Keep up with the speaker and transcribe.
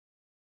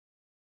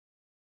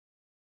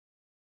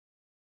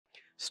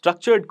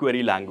Structured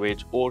Query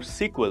Language or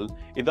SQL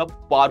is a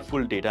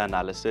powerful data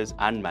analysis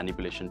and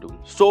manipulation tool.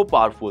 So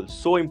powerful,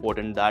 so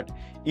important that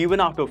even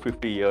after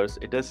 50 years,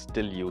 it is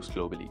still used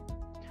globally.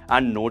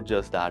 And not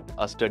just that,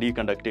 a study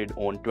conducted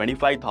on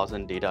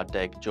 25,000 data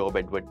tech job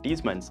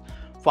advertisements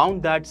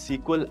found that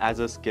SQL as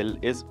a skill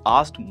is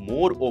asked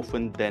more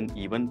often than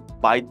even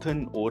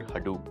Python or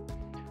Hadoop.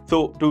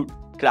 So to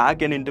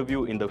crack an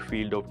interview in the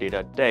field of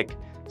data tech,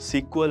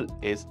 SQL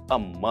is a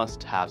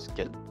must-have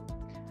skill.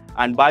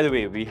 And by the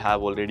way, we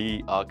have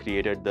already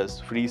created this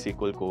free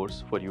SQL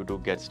course for you to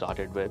get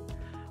started with.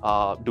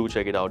 Do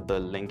check it out, the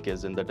link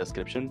is in the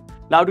description.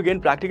 Now, to gain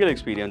practical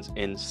experience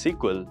in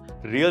SQL,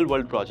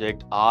 real-world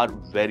projects are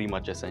very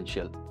much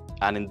essential.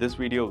 And in this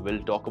video,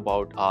 we'll talk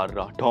about our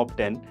top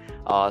 10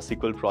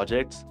 SQL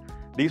projects.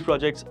 These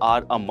projects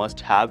are a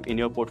must-have in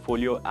your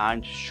portfolio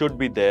and should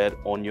be there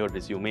on your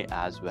resume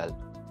as well.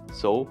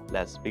 So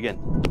let's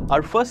begin.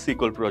 Our first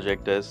SQL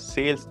project is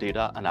Sales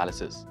Data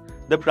Analysis.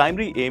 The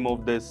primary aim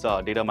of this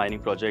data mining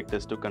project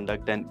is to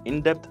conduct an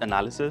in-depth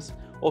analysis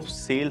of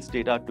sales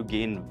data to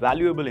gain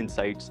valuable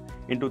insights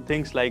into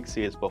things like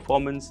sales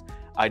performance,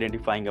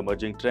 identifying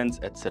emerging trends,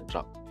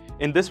 etc.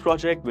 In this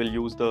project, we'll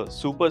use the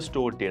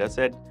Superstore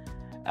dataset.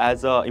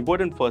 As an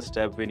important first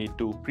step, we need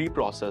to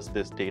pre-process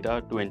this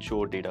data to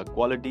ensure data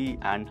quality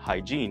and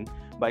hygiene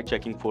by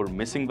checking for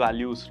missing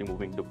values,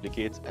 removing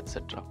duplicates,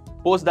 etc.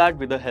 Post that,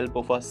 with the help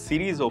of a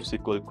series of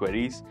SQL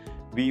queries,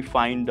 we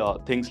find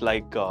things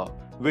like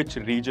which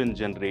region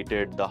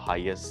generated the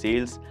highest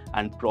sales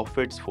and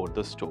profits for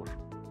the store.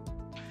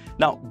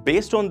 Now,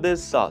 based on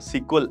this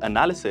SQL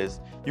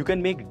analysis, you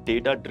can make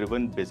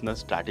data-driven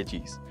business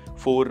strategies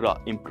for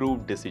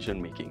improved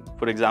decision-making.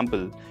 For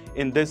example,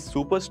 in this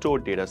Superstore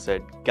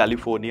dataset,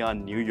 California,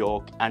 New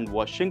York, and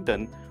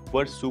Washington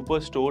were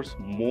Superstore's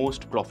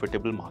most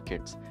profitable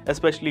markets,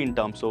 especially in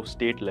terms of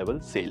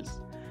state-level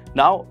sales.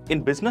 Now,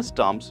 in business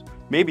terms,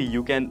 maybe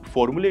you can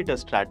formulate a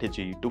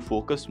strategy to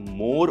focus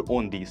more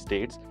on these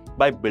states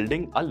by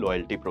building a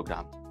loyalty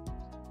program.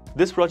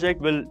 This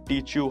project will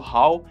teach you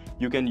how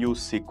you can use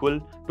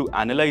SQL to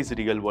analyze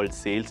real-world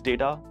sales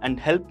data and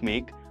help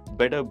make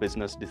better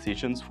business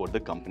decisions for the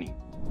company.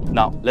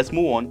 Now, let's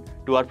move on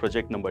to our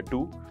project number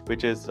 2,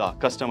 which is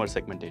customer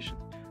segmentation.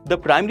 The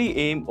primary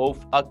aim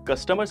of a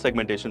customer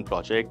segmentation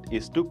project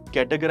is to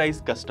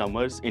categorize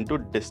customers into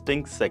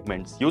distinct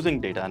segments using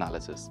data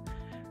analysis.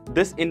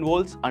 This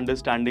involves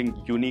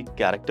understanding unique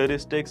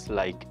characteristics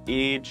like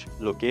age,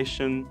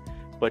 location,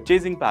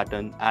 purchasing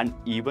pattern, and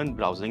even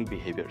browsing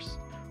behaviors.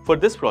 For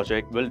this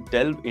project, we'll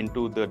delve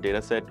into the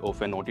dataset of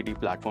an OTT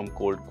platform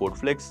called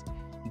Codeflix.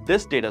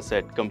 This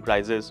dataset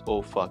comprises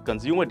of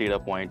consumer data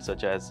points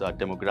such as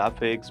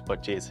demographics,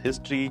 purchase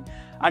history,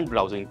 and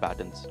browsing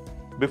patterns.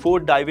 Before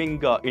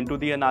diving into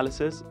the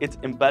analysis, it's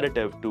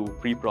imperative to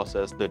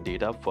pre-process the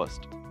data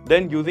first.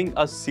 Then, using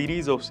a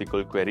series of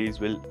SQL queries,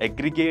 we'll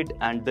aggregate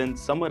and then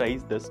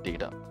summarize this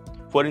data.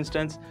 For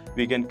instance,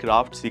 we can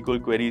craft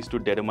SQL queries to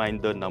determine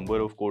the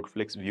number of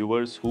Codeflix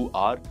viewers who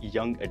are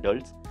young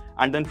adults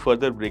and then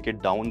further break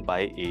it down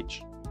by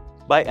age.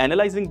 By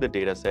analyzing the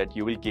dataset,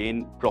 you will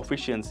gain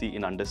proficiency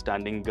in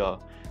understanding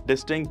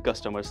distinct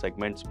customer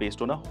segments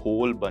based on a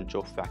whole bunch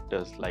of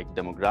factors like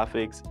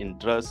demographics,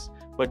 interests,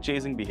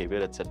 purchasing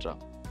behavior, etc.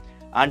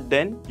 And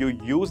then you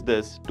use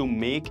this to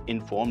make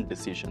informed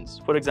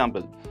decisions. For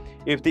example,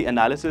 if the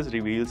analysis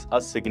reveals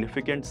a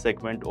significant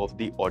segment of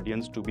the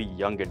audience to be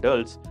young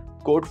adults,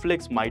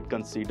 Codeflix might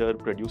consider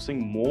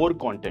producing more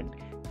content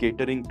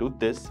catering to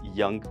this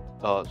young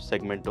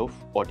segment of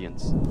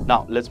audience.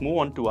 Now, let's move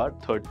on to our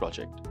third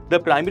project. The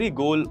primary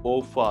goal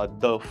of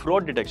the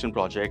fraud detection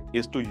project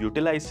is to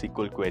utilize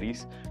SQL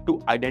queries to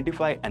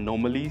identify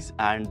anomalies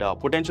and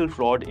potential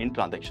fraud in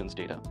transactions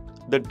data.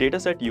 The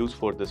dataset used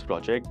for this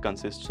project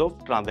consists of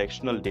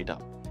transactional data,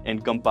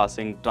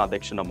 encompassing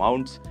transaction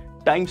amounts,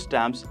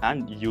 timestamps,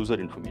 and user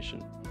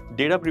information.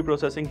 Data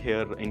preprocessing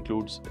here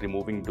includes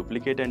removing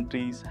duplicate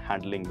entries,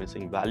 handling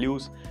missing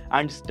values,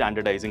 and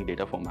standardizing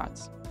data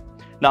formats.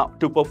 Now,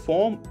 to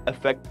perform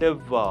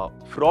effective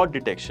fraud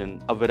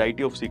detection, a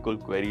variety of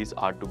SQL queries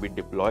are to be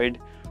deployed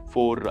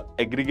for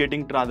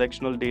aggregating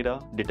transactional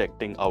data,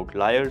 detecting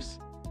outliers.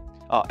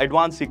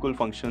 Advanced SQL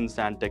functions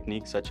and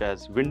techniques such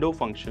as window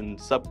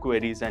functions,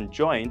 subqueries, and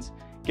joins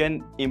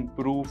can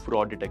improve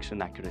fraud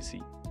detection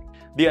accuracy.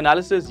 The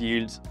analysis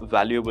yields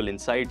valuable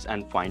insights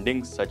and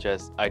findings such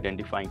as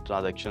identifying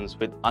transactions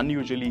with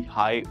unusually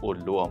high or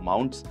low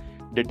amounts,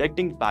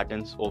 detecting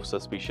patterns of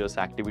suspicious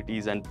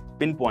activities, and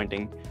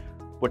pinpointing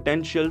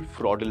potential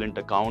fraudulent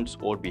accounts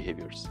or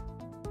behaviors.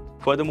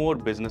 Furthermore,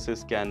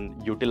 businesses can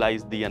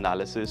utilize the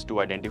analysis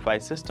to identify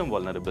system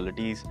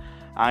vulnerabilities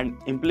and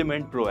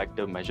implement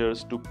proactive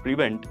measures to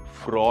prevent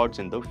frauds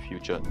in the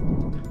future.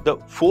 The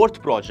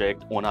fourth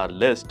project on our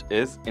list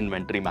is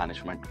inventory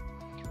management.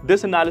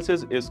 This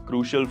analysis is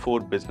crucial for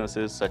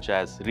businesses such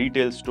as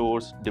retail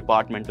stores,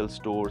 departmental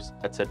stores,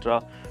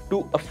 etc.,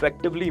 to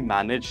effectively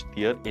manage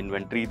their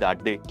inventory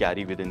that they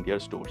carry within their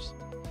stores.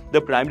 The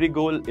primary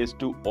goal is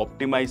to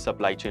optimize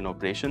supply chain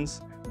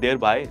operations,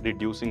 thereby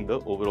reducing the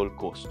overall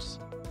costs.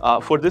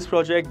 For this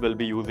project, we'll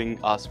be using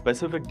a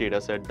specific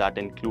dataset that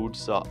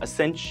includes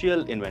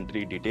essential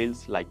inventory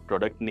details like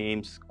product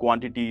names,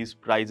 quantities,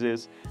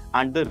 prices,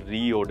 and the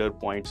reorder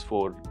points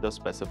for the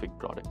specific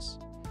products.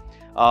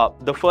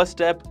 The first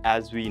step,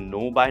 as we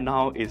know by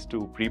now, is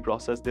to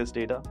pre-process this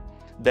data.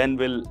 Then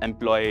we'll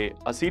employ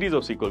a series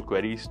of SQL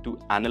queries to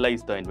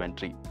analyze the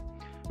inventory.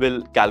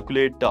 We'll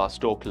calculate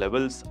stock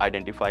levels,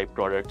 identify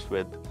products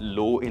with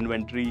low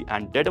inventory,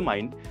 and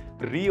determine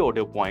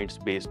reorder points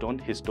based on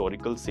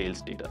historical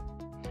sales data.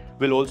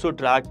 We'll also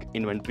track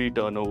inventory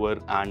turnover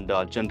and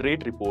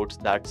generate reports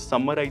that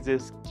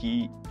summarizes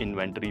key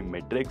inventory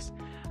metrics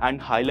and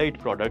highlight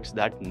products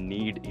that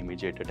need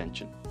immediate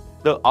attention.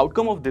 The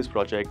outcome of this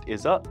project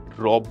is a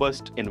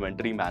robust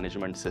inventory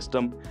management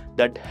system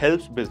that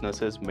helps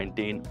businesses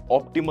maintain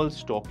optimal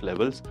stock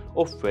levels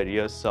of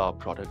various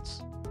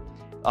products.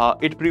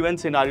 It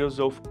prevents scenarios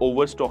of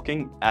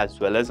overstocking as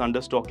well as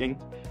understocking.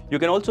 You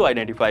can also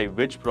identify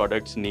which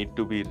products need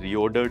to be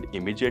reordered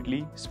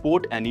immediately,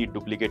 spot any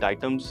duplicate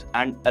items,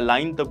 and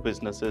align the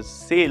business's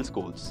sales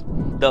goals.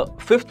 The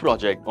fifth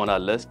project on our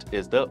list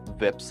is the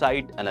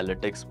Website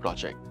Analytics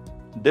project.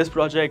 This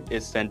project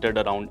is centered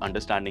around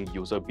understanding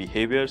user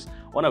behaviors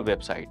on a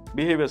website.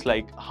 Behaviors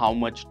like how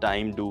much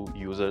time do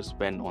users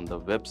spend on the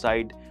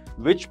website,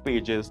 which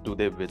pages do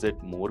they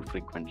visit more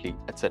frequently,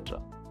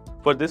 etc.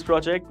 For this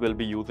project, we'll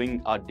be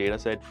using a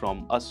dataset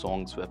from a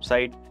song's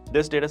website.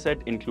 This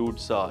dataset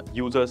includes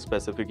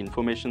user-specific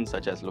information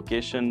such as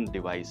location,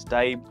 device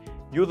type,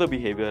 user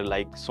behavior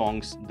like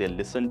songs they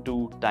listen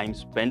to, time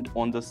spent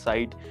on the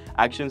site,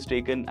 actions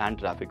taken, and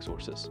traffic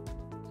sources.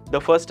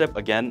 The first step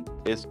again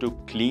is to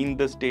clean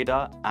this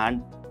data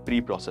and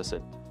pre-process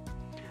it.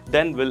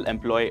 Then we'll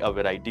employ a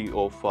variety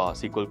of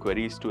SQL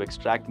queries to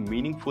extract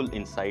meaningful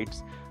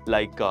insights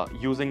like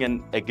using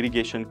an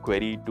aggregation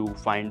query to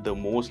find the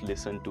most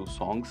listened to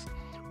songs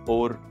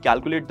or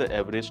calculate the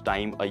average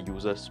time a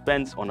user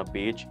spends on a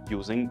page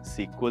using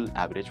SQL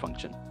average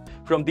function.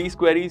 From these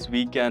queries,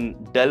 we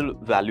can delve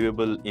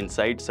valuable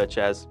insights such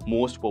as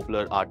most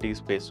popular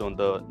artists based on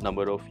the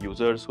number of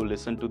users who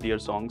listen to their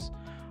songs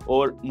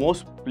or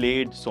most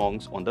played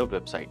songs on the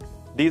website.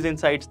 These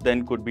insights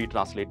then could be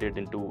translated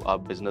into a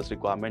business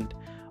requirement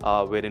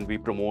wherein we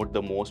promote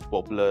the most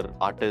popular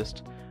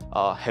artist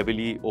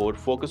heavily or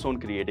focus on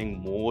creating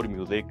more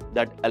music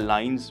that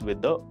aligns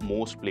with the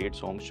most played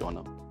songs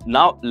genre.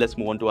 Now let's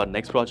move on to our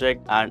next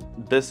project, and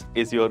this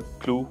is your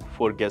clue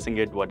for guessing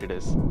it what it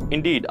is.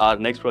 Indeed, our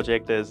next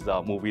project is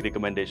the movie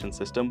recommendation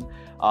system.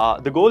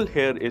 The goal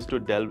here is to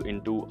delve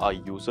into our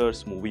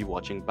users' movie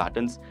watching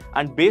patterns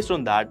and based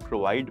on that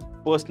provide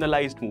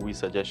personalized movie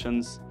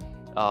suggestions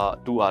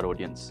to our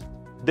audience.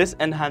 This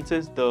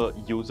enhances the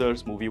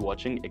user's movie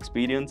watching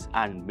experience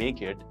and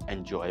make it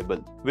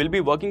enjoyable. We'll be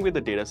working with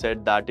a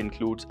dataset that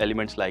includes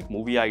elements like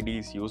movie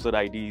IDs, user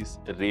IDs,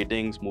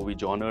 ratings, movie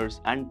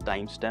genres, and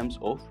timestamps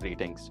of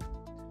ratings.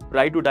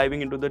 Prior to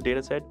diving into the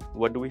dataset,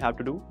 what do we have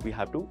to do? We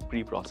have to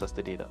pre-process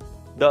the data.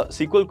 The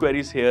SQL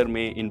queries here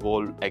may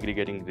involve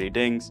aggregating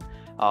ratings,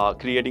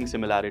 creating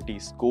similarity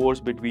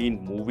scores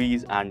between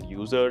movies and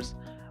users,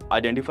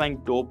 identifying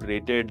top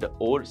rated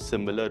or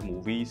similar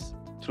movies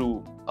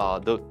through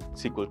the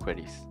SQL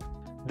queries.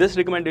 This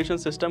recommendation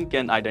system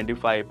can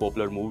identify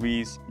popular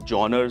movies,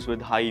 genres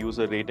with high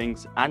user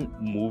ratings, and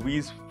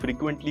movies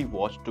frequently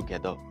watched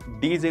together.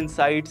 These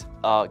insights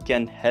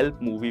can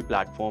help movie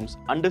platforms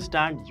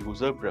understand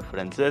user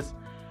preferences,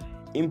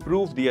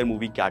 improve their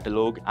movie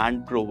catalog,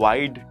 and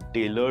provide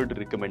tailored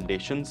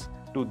recommendations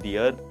to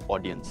their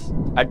audience.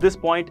 At this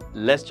point,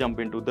 let's jump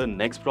into the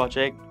next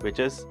project, which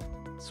is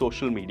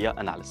social media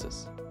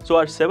analysis. So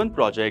our seventh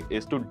project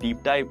is to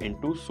deep dive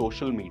into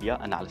social media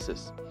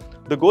analysis.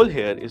 The goal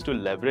here is to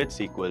leverage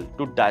SQL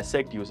to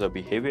dissect user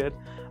behavior,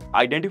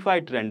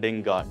 identify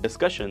trending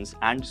discussions,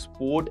 and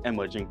spot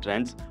emerging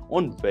trends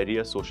on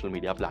various social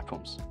media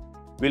platforms.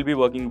 We'll be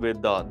working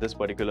with this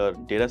particular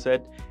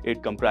dataset.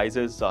 It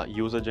comprises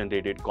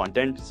user-generated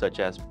content such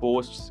as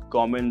posts,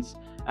 comments,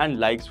 and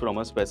likes from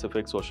a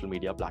specific social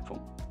media platform.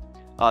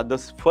 The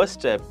first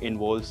step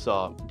involves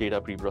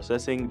data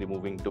pre-processing,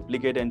 removing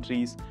duplicate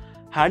entries,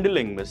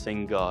 handling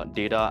missing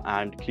data,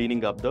 and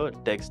cleaning up the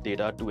text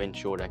data to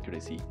ensure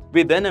accuracy.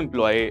 We then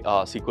employ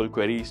SQL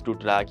queries to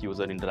track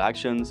user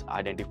interactions,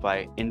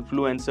 identify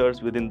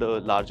influencers within the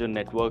larger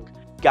network,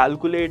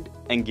 calculate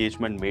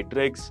engagement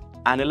metrics,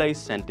 analyze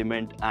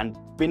sentiment, and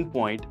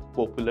pinpoint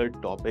popular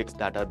topics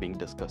that are being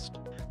discussed.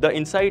 The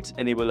insights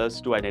enable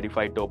us to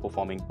identify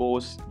top-performing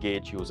posts,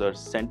 gauge user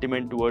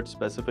sentiment towards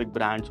specific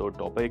brands or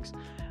topics,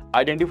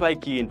 identify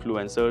key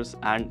influencers,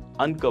 and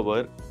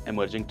uncover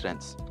emerging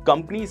trends.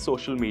 Companies'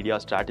 social media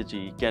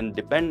strategy can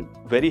depend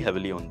very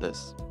heavily on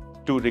this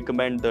to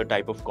recommend the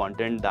type of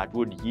content that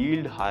would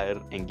yield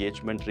higher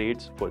engagement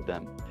rates for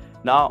them.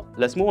 Now,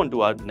 let's move on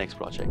to our next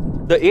project.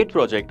 The eighth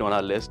project on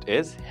our list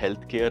is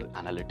healthcare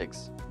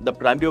analytics. The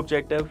primary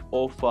objective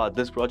of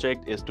this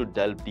project is to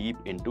delve deep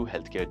into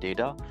healthcare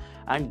data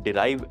and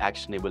derive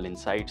actionable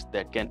insights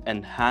that can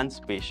enhance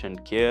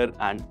patient care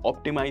and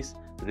optimize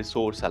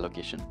resource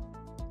allocation.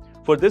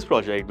 For this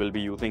project, we'll be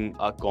using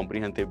a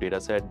comprehensive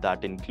dataset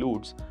that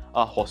includes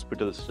a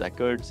hospital's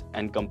records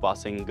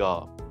encompassing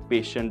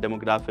patient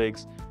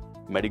demographics,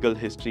 medical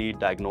history,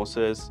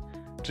 diagnosis,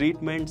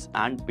 treatments,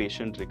 and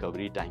patient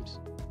recovery times.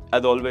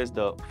 As always,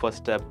 the first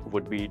step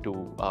would be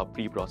to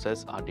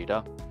pre-process our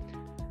data.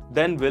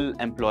 Then we'll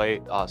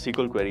employ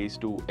SQL queries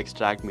to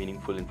extract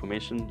meaningful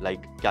information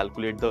like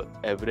calculate the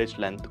average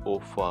length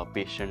of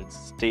patient's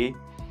stay,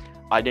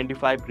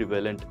 identify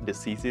prevalent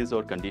diseases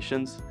or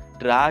conditions,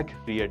 track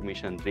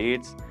readmission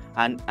rates,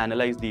 and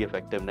analyze the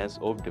effectiveness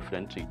of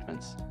different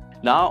treatments.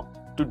 Now,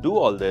 to do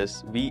all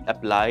this, we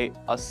apply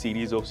a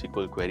series of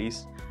SQL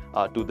queries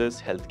to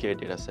this healthcare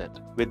dataset.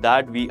 With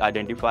that, we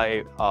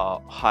identify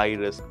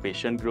high-risk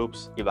patient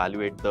groups,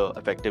 evaluate the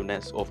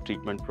effectiveness of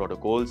treatment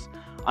protocols,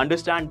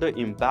 understand the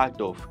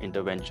impact of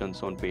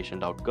interventions on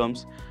patient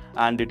outcomes,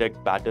 and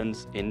detect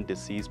patterns in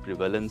disease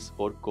prevalence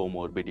or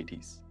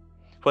comorbidities.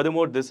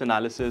 Furthermore, this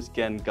analysis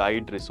can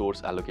guide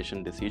resource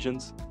allocation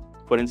decisions.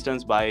 For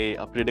instance, by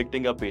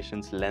predicting a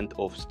patient's length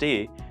of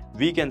stay,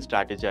 we can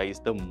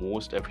strategize the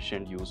most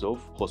efficient use of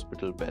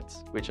hospital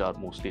beds, which are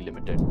mostly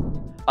limited.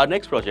 Our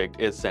next project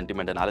is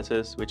sentiment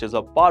analysis, which is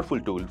a powerful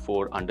tool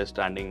for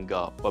understanding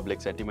public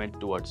sentiment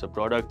towards a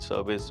product,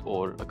 service,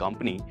 or a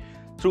company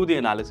through the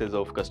analysis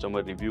of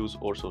customer reviews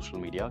or social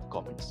media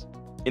comments.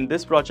 In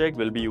this project,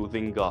 we'll be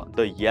using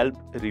the Yelp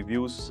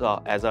reviews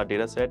as our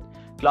dataset,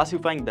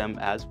 classifying them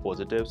as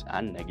positives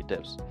and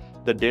negatives.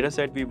 The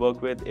dataset we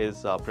work with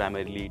is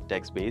primarily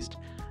text-based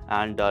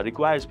and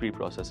requires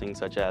pre-processing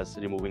such as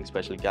removing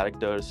special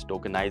characters,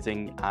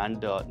 tokenizing,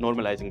 and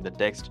normalizing the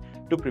text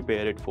to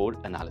prepare it for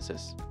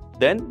analysis.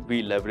 Then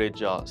we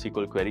leverage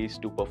SQL queries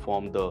to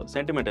perform the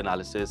sentiment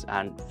analysis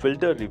and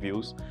filter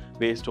reviews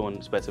based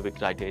on specific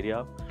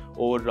criteria,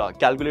 or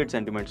calculate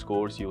sentiment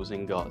scores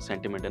using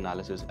sentiment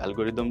analysis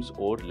algorithms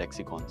or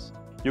lexicons.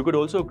 You could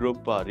also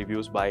group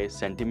reviews by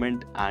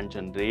sentiment and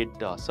generate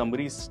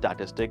summary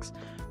statistics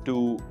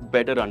to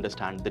better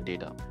understand the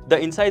data.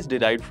 The insights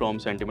derived from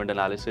sentiment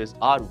analysis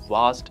are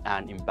vast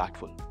and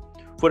impactful.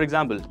 For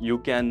example, you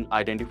can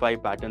identify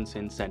patterns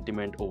in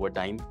sentiment over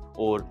time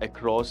or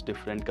across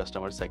different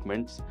customer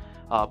segments,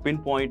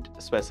 pinpoint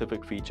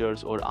specific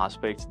features or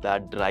aspects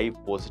that drive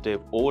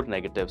positive or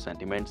negative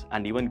sentiments,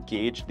 and even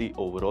gauge the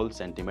overall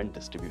sentiment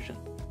distribution.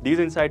 These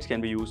insights can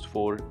be used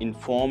for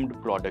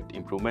informed product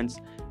improvements,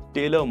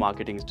 tailor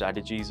marketing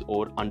strategies,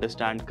 or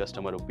understand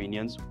customer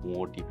opinions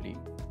more deeply.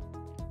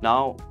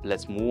 Now,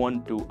 let's move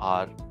on to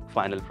our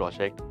final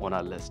project on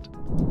our list.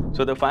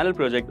 So the final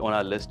project on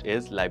our list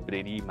is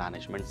library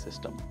management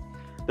system.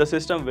 The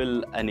system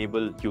will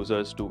enable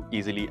users to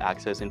easily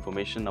access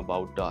information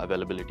about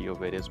availability of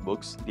various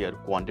books, their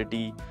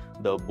quantity,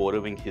 the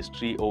borrowing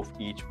history of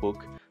each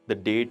book, the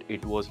date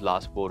it was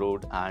last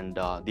borrowed, and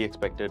the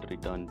expected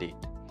return date,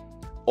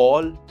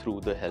 all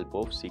through the help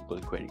of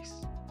SQL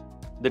queries.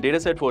 The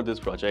dataset for this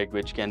project,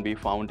 which can be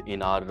found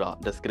in our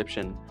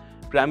description,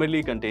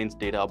 primarily contains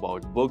data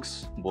about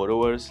books,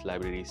 borrowers,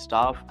 library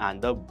staff,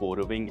 and the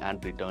borrowing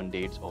and return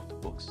dates of the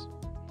books.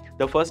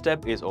 The first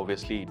step is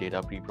obviously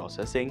data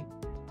pre-processing.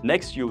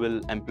 Next, you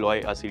will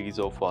employ a series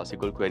of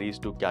SQL queries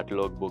to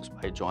catalog books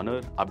by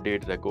genre,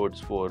 update records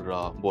for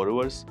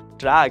borrowers,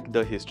 track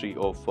the history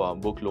of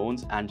book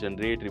loans, and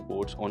generate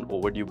reports on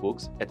overdue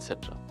books,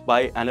 etc.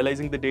 By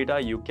analyzing the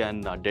data, you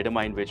can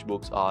determine which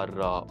books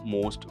are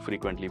most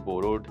frequently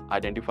borrowed,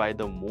 identify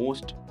the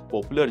most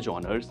popular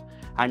genres,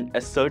 and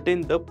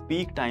ascertain the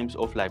peak times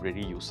of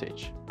library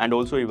usage, and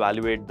also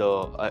evaluate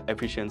the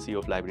efficiency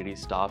of library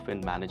staff in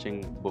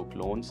managing book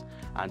loans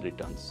and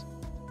returns.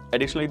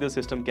 Additionally, the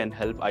system can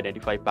help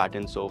identify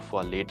patterns of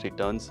late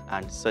returns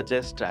and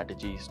suggest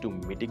strategies to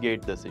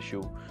mitigate this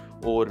issue,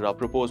 or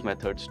propose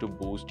methods to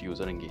boost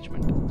user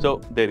engagement.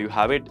 So there you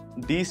have it.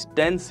 These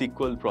 10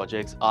 SQL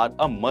projects are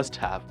a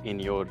must-have in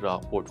your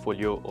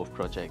portfolio of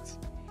projects.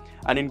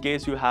 And in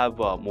case you have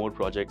more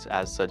projects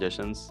as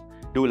suggestions,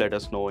 do let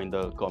us know in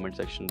the comment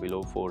section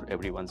below for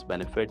everyone's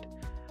benefit.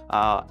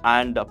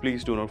 And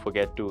please do not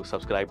forget to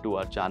subscribe to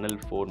our channel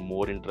for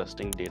more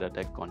interesting data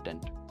tech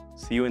content.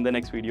 See you in the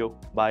next video.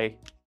 Bye.